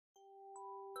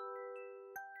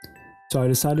So I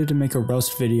decided to make a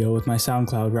roast video with my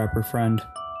SoundCloud rapper friend.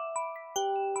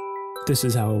 This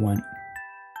is how it went.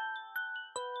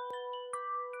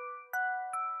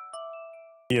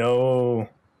 Yo.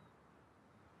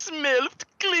 Smilfed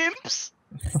glimpse.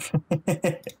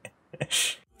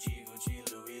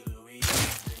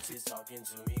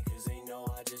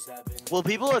 Will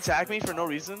people attack me for no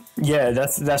reason? Yeah,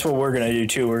 that's what we're gonna do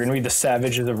too. We're gonna be the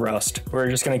savages of Rust. We're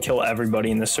just gonna kill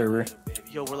everybody in the server.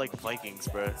 Yo, we're like Vikings,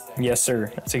 bro. Yes,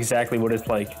 sir. That's exactly what it's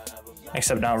like.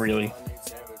 Except not really.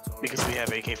 Because we have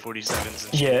AK-47s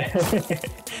and shit. Yeah.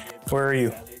 Where are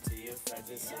you?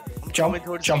 Jump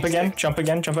again.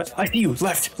 I see you.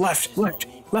 Left.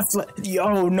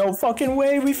 Yo, no fucking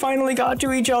way. We finally got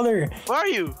to each other. Where are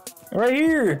you? Right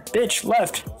here. Bitch,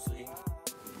 left.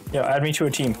 Yo, add me to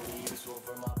a team.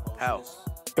 How?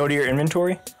 Go to your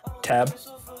inventory. Tab.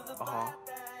 Uh-huh.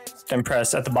 Then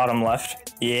press at the bottom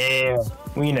left. Yeah.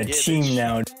 We in a team bitch.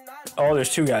 now. Oh, there's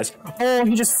two guys. Oh,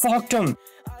 he just fucked him.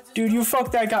 Dude, you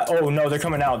fucked that guy. Oh, no, they're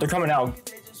coming out.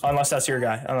 Unless that's your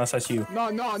guy. Unless that's you. No.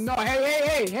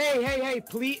 Hey,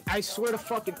 please. I swear to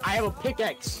fucking, I have a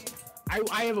pickaxe.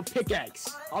 I have a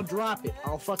pickaxe. I'll drop it.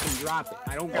 I'll fucking drop it.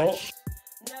 I don't got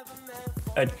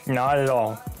Not at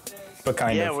all. But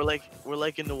kind of. Yeah, we're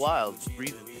like in the wild,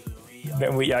 breathing.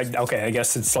 Okay, I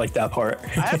guess it's like that part.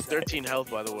 I have 13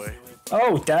 health, by the way.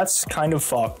 Oh, that's kind of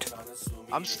fucked.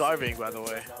 I'm starving, by the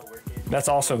way. That's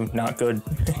also not good.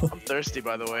 I'm thirsty,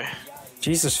 by the way.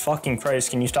 Jesus fucking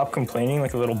Christ, can you stop complaining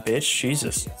like a little bitch?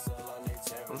 Jesus.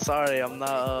 I'm sorry, I'm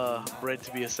not bred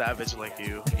to be a savage like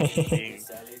you.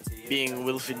 being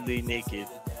willfully naked.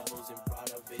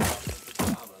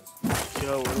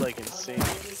 Yo, we're like insane.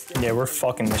 Yeah, we're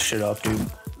fucking this shit up, dude.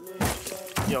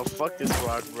 Yo, fuck this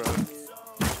rock, bro.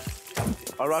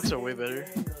 Our rocks are way better.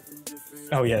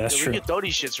 Oh yeah, that's true. We can throw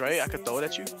these shits, right? I could throw it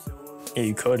at you? Yeah,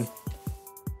 you could.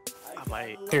 I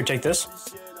might. Here, take this.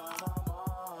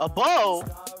 A bow?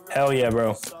 Hell yeah,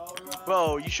 bro.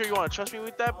 Bro, you sure you want to trust me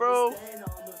with that, bro?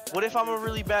 What if I'm a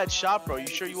really bad shot, bro? You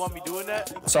sure you want me doing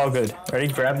that? It's all good. Ready?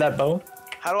 Grab that bow.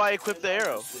 How do I equip the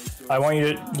arrow? I want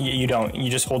you to... You don't.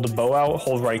 You just hold the bow out,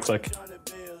 hold right click.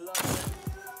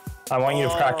 I want you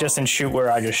to practice and shoot where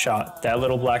I just shot. That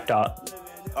little black dot.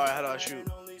 Alright, how do I shoot?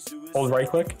 Hold right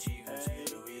click.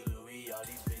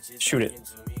 Shoot it.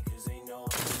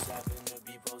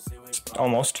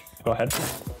 Almost. Go ahead.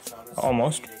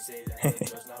 Almost.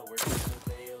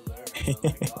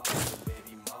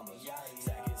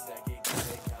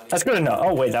 That's good enough.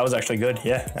 Oh wait, that was actually good.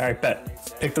 Yeah. All right,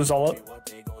 bet. Pick those all up.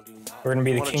 We're gonna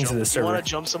be the kings of this server. You wanna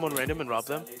jump someone random and rob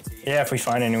them? Yeah, if we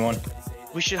find anyone.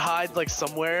 We should hide like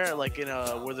somewhere, like in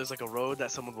a where there's like a road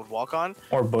that someone would walk on.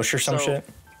 Or a bush or some shit.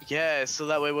 Yeah, so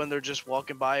that way when they're just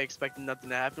walking by expecting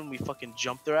nothing to happen, we fucking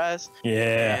jump their ass.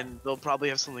 Yeah. And they'll probably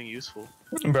have something useful.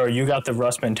 Bro, you got the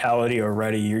Rust mentality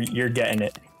already. You're getting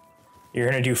it. You're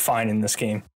gonna do fine in this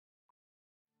game.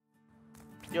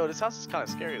 Yo, this house is kind of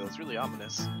scary though. It's really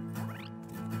ominous.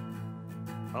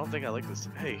 I don't think I like this.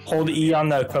 Hey. Hold E on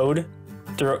the code,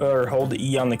 or hold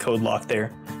E on the code lock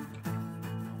there.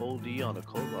 Hold E on the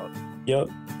code lock. Yep.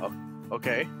 Oh,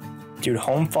 okay. Dude,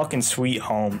 home fucking sweet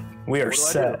home. We are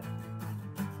set.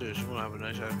 Dude, you wanna have a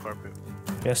nice ass carpet.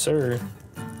 Yes, sir.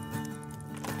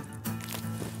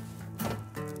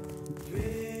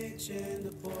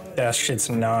 That shit's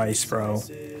nice, bro.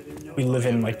 We live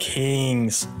in like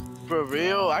kings. For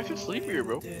real, I can sleep here,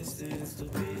 bro.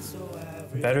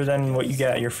 Better than what you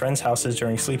get at your friends' houses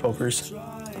during sleepovers.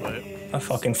 What? A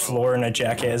fucking floor and a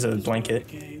jacket as a blanket.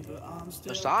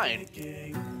 The sign.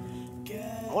 I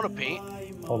want to paint.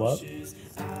 Hold up.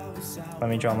 Let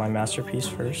me draw my masterpiece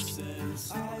first.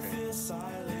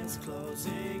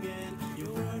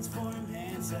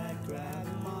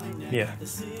 Yeah.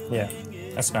 Yeah.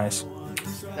 That's nice.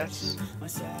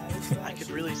 I could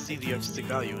really see the artistic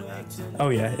value in that. Oh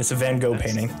yeah, it's a Van Gogh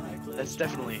painting. That's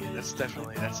definitely it.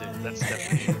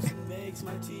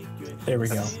 There we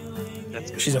go.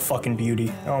 That's good. She's a fucking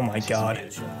beauty. Oh my god.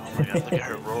 Oh my god, look at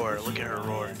her roar. Look at her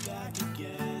roar.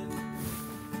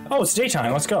 Oh, it's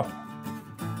daytime. Let's go.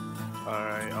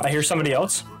 Alright. I hear somebody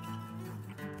else.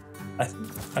 I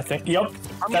think. Yep.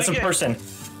 That's a person.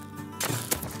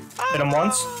 Hit him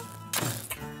once.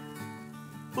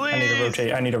 Please.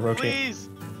 I need to rotate.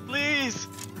 Please.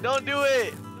 Don't do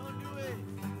it.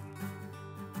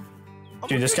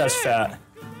 Dude, this guy's fat.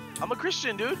 I'm a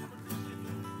Christian, dude.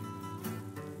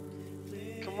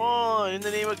 Come on, in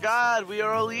the name of God, we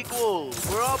are all equal.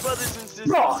 We're all brothers and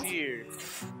sisters here.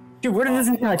 Dude, where did this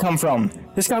guy come from?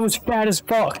 This guy was fat as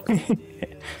fuck.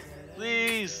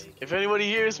 Please, if anybody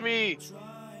hears me.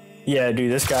 Yeah,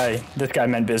 dude, this guy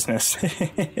meant business.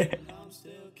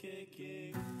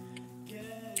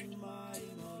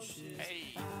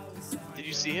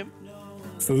 see him?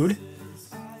 Food?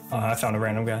 I found a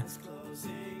random guy.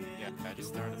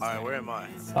 Alright, where am I?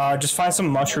 Just find some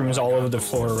mushrooms all over the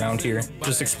floor around here.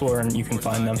 Just explore and you can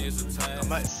find them.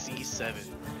 I'm at C7.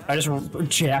 I just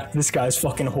jacked this guy's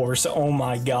fucking horse. Oh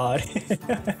my god.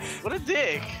 What a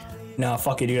dick. Nah,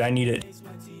 fuck it, dude. I need it.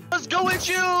 Let's go with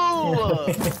you!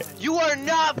 You are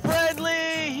not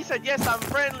friendly! He said, yes, I'm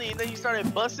friendly, and then he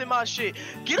started busting my shit.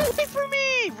 Get away from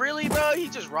me! Really, bro? He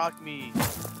just rocked me.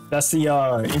 That's the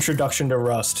introduction to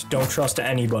Rust. Don't trust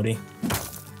anybody.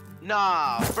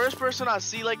 Nah, first person I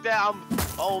see like that,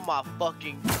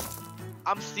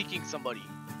 I'm seeking somebody.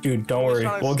 Dude, don't worry.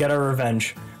 We'll get our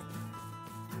revenge.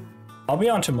 I'll be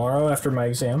on tomorrow after my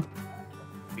exam.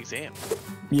 Exam?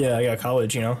 Yeah, I got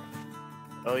college, you know.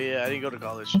 Oh yeah, I didn't go to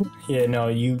college. Yeah, no,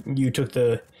 you took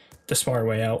the smart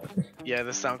way out. Yeah, the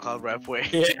SoundCloud rap way.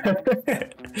 Yeah.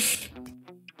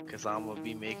 Cause I'm gonna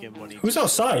be making money. Who's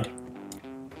outside?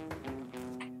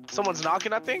 Someone's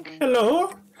knocking, I think.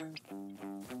 Hello?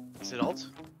 Is it Alt?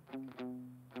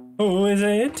 Who is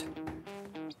it?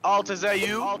 Alt, is that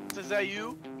you? Alt, is that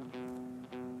you?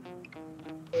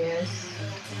 Yes.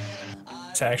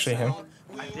 It's actually him.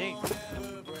 I think.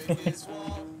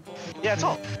 Yeah, it's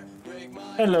Alt.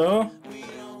 Hello.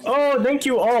 Oh, thank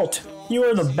you, Alt. You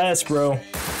are the best, bro.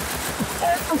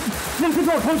 Close the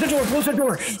door, close the door, close the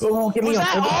door. Oh, get me up.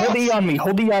 Hold E on me,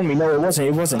 hold E on me. No, it wasn't,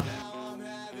 it wasn't.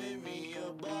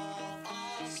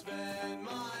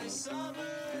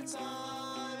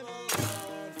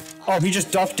 Oh, he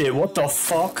just duffed it. What the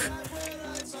fuck?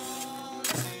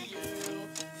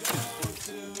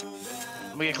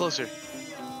 Let me get closer.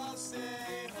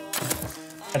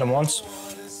 Hit him once.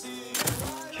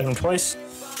 Hit him twice.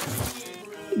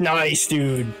 Nice,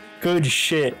 dude. Good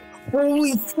shit.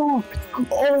 Holy fuck.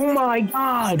 Oh my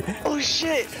god. Oh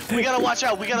shit. We gotta watch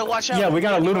out. We gotta watch out. Yeah, we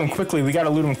gotta loot him quickly. We gotta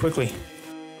loot him quickly.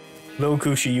 Lil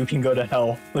Kushi, you can go to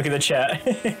hell. Look at the chat.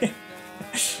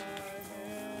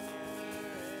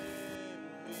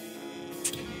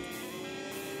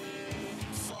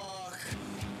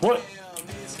 What?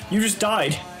 You just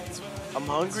died. I'm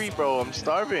hungry, bro. I'm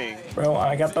starving. Bro,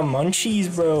 I got the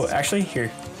munchies, bro. Actually, here.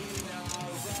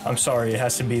 I'm sorry, it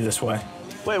has to be this way.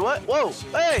 Wait, what? Whoa!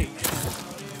 Hey!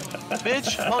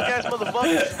 Bitch, punk ass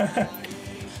motherfucker.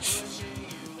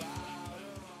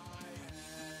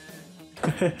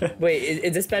 Wait,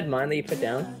 is this bed mine that you put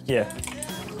down? Yeah.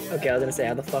 Okay, I was gonna say,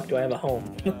 how the fuck do I have a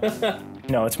home?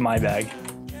 No, it's my bag.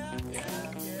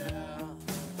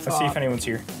 Let's see if anyone's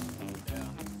here.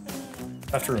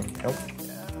 Left room. Nope.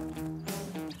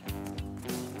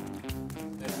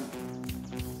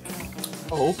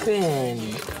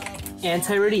 Open.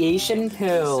 Anti-radiation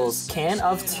pills. Can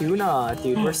of tuna.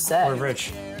 Dude, we're set. We're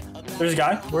rich. There's a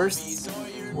guy.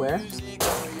 Where?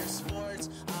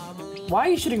 Why are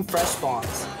you shooting fresh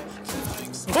spawns?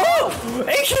 Oh!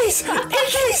 AKs!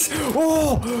 AKs!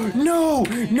 Oh! No!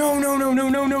 No, no, no, no,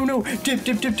 no, no, no! Dip,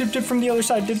 dip, dip, dip, dip from the other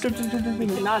side. Dip, dip, dip, dip, dip,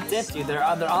 dip. Not dip, dude. They're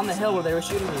on the hill where they were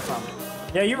shooting me from.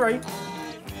 Yeah, you're right.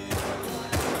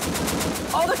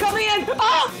 Oh, they're coming in!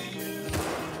 Ah!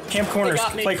 Camp corners.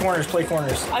 Play corners. Play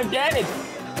corners. I'm dead!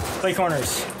 Play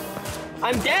corners.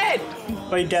 I'm dead!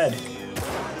 Play dead.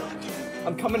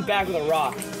 I'm coming back with a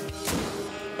rock.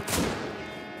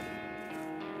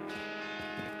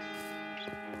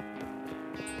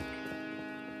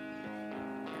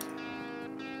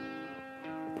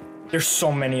 There's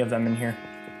so many of them in here.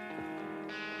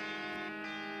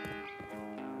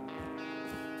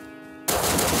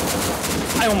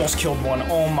 I almost killed one.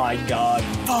 Oh my god.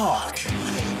 Fuck.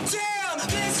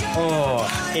 Oh,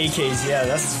 AKs. Yeah,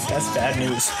 that's bad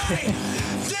news.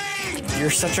 You're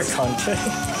such a cunt.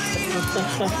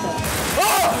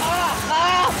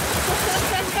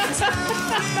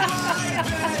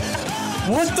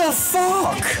 What the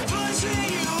fuck?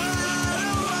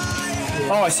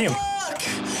 Oh, I see him.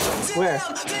 Where?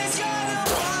 Where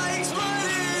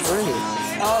is he?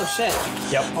 Oh shit.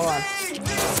 Yep. Hold on.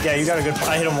 Yeah, you got a good.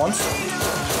 I hit him once.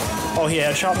 Oh, he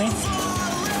headshot me.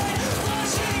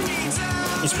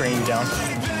 He's spraying you down.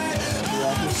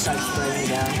 Yeah, he's trying to spray me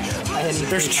down. I hit him.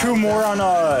 There's two more on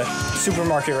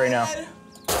supermarket right now.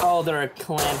 Oh, they're a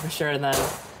clan for sure then.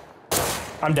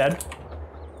 I'm dead.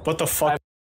 What the fuck?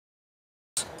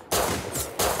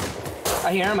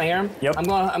 I hear him. Yep. I'm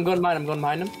going to mine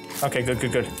him. Okay, good,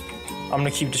 good, good. I'm gonna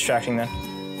keep distracting then.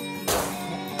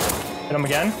 Hit him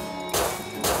again.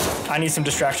 I need some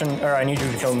distraction, or I need you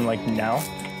to kill him like now,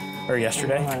 or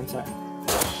yesterday. I'm sorry.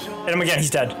 Hit him again. He's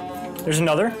dead. There's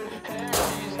another.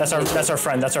 That's our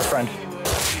friend. That's our friend.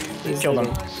 Killed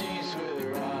him.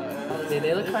 Dude,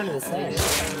 they look kind of the same.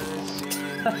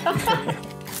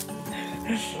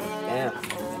 Damn.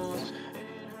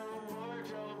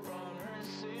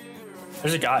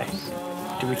 There's a guy.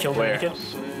 Did we kill the Where? naked?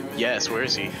 Yes, where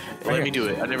is he? Let here. me do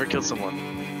it. I never killed someone.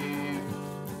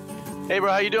 Hey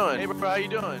bro, how you doing? Hey bro, how you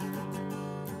doing?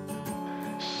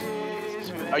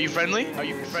 Are you friendly? Are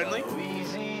you friendly?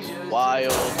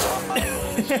 Wild.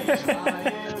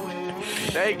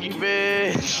 Thank you,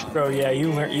 bitch. Bro, yeah,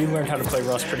 you learned how to play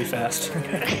Rust pretty fast.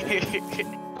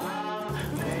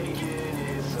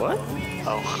 What?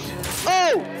 Oh.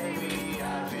 Oh!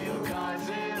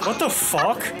 What the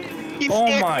fuck? He Oh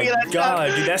scared my me that god,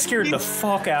 time. dude, that scared the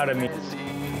fuck out of me.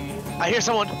 I hear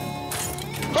someone.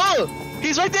 Oh!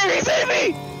 He's right there! He's hitting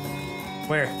me!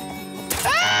 Where?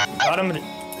 Ah! Got him.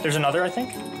 There's another, I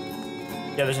think?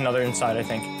 Yeah, there's another inside, I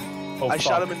think. Oh, I fuck.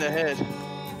 shot him in the head.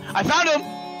 I found him!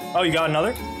 Oh, you got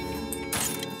another?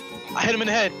 I hit him in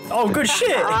the head. Oh, good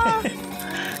shit!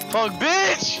 Fuck,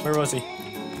 bitch! Where was he?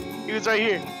 He was right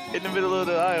here, in the middle of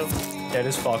the aisle. Dead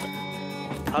as fuck.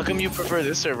 How come you prefer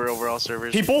this server over all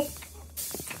servers? People?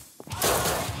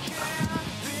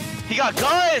 He got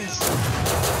guns!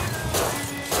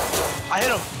 I hit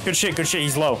him. Good shit,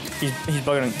 he's low. He's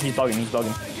bugging, he's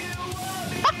bugging.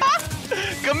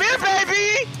 Come here,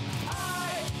 baby!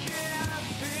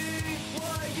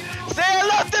 Say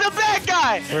hello to the bad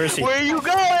guy! Where is he? Where you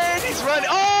going? He's running.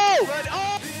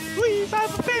 Oh! Please, I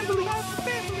have a family.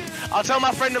 I'll tell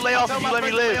my friend to lay off if you let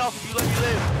me live.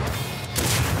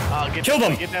 Killed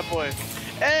him! Get that boy.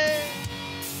 Hey!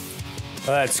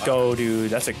 Let's go,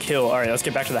 dude. That's a kill. Alright, let's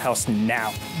get back to the house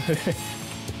now.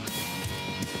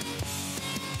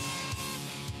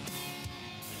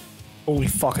 Holy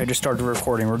fuck, I just started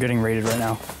recording. We're getting raided right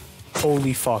now.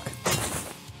 Holy fuck.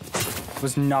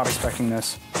 Was not expecting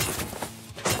this.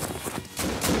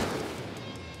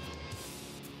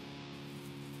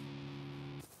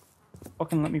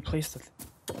 Fucking let me place the...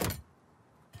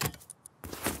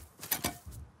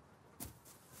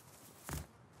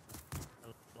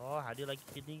 Oh, how do you like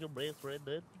getting your brains red,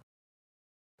 dude?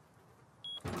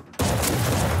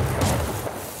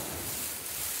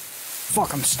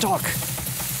 Fuck, I'm stuck.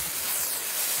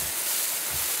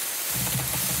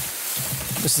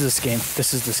 This is this game.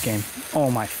 This is this game.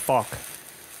 Oh my fuck.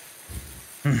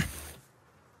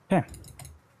 Okay.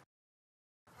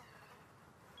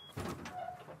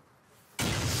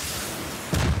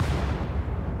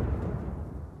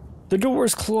 The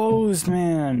door's closed,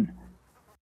 man.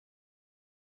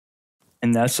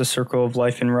 And that's the circle of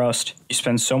life in Rust. You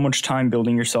spend so much time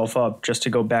building yourself up just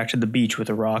to go back to the beach with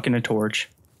a rock and a torch.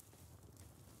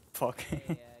 Fuck.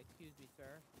 Excuse me,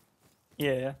 sir.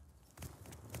 Yeah.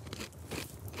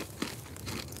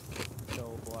 So,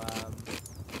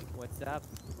 what's up,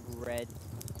 Red?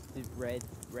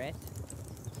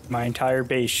 My entire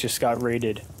base just got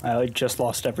raided. I like, just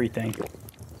lost everything.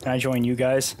 Can I join you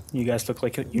guys? You guys look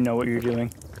like you know what you're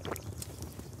doing.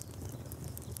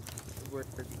 We're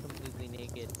completely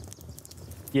naked.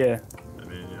 Yeah. I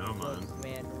mean, you don't mind. Look,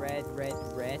 man, red.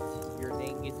 Your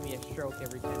name gives me a stroke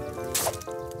every time I read it.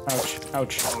 Ouch.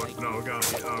 Ouch. Oh, no, God.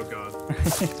 Oh, God.